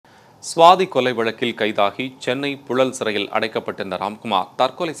சுவாதி கொலை வழக்கில் கைதாகி சென்னை புழல் சிறையில் அடைக்கப்பட்டிருந்த ராம்குமார்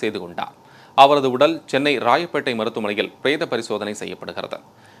தற்கொலை செய்து கொண்டார். அவரது உடல் சென்னை ராயப்பேட்டை மருத்துவமனையில் பிரேத பரிசோதனை செய்யப்படுகிறது.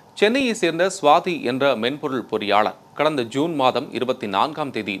 சென்னையை சேர்ந்த சுவாதி என்ற மென்பொருள் பொறியாளர் கடந்த ஜூன் மாதம்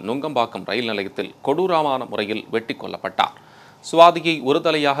 24ஆம் தேதி நுங்கம்பாக்கம் ரயில் நிலையத்தில் கொடூரமான முறையில் வெட்டி கொல்லப்பட்டார். சுவாதியை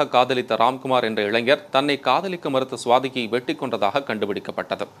ஒருதலையாக காதலித்த ராம்குமார் என்ற இளைஞர் தன்னை காதலிக்க மறுத்த சுவாதியை வெட்டி கொன்றதாக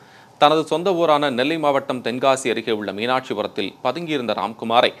கண்டுபிடிக்கப்பட்டது. தனது சொந்த ஊரான நெல்லை மாவட்டம் தென்காசி அருகே உள்ள மீனாட்சிபுரத்தில் பதுங்கியிருந்த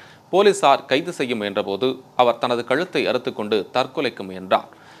ராம்குமாரை போலீசார் கைது செய்ய முயன்றபோது அவர் தனது கழுத்தை அறுத்துக்கொண்டு தற்கொலைக்கு முயன்றார்.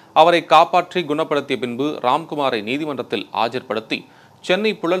 அவரை காப்பாற்றி குணப்படுத்திய பின்பு ராம்குமாரை நீதிமன்றத்தில் ஆஜர்படுத்தி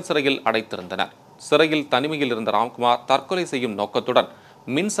சென்னை புழல் சிறையில் அடைத்திருந்தனர். சிறையில் தனிமையில் இருந்த ராம்குமார் தற்கொலை செய்யும் நோக்கத்துடன்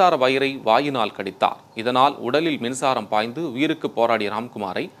மின்சார வயரை வாயினால் கடித்தார். இதனால் உடலில் மின்சாரம் பாய்ந்து உயிருக்கு போராடிய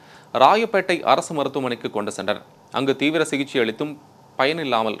ராம்குமாரை ராயப்பேட்டை அரசு மருத்துவமனைக்கு கொண்டு சென்றனர். அங்கு தீவிர சிகிச்சை அளித்தும்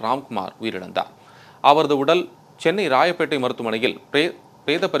பயனில்லாமல் ராம்குமார் உயிரிழந்தார். அவரது உடல் சென்னை ராயப்பேட்டை மருத்துவமனையில்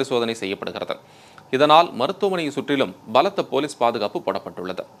பிரேத பரிசோதனை செய்யப்படுகிறது. இதனால் மருத்துவமனையை சுற்றிலும் பலத்த போலீஸ் பாதுகாப்பு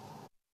போடப்பட்டுள்ளது.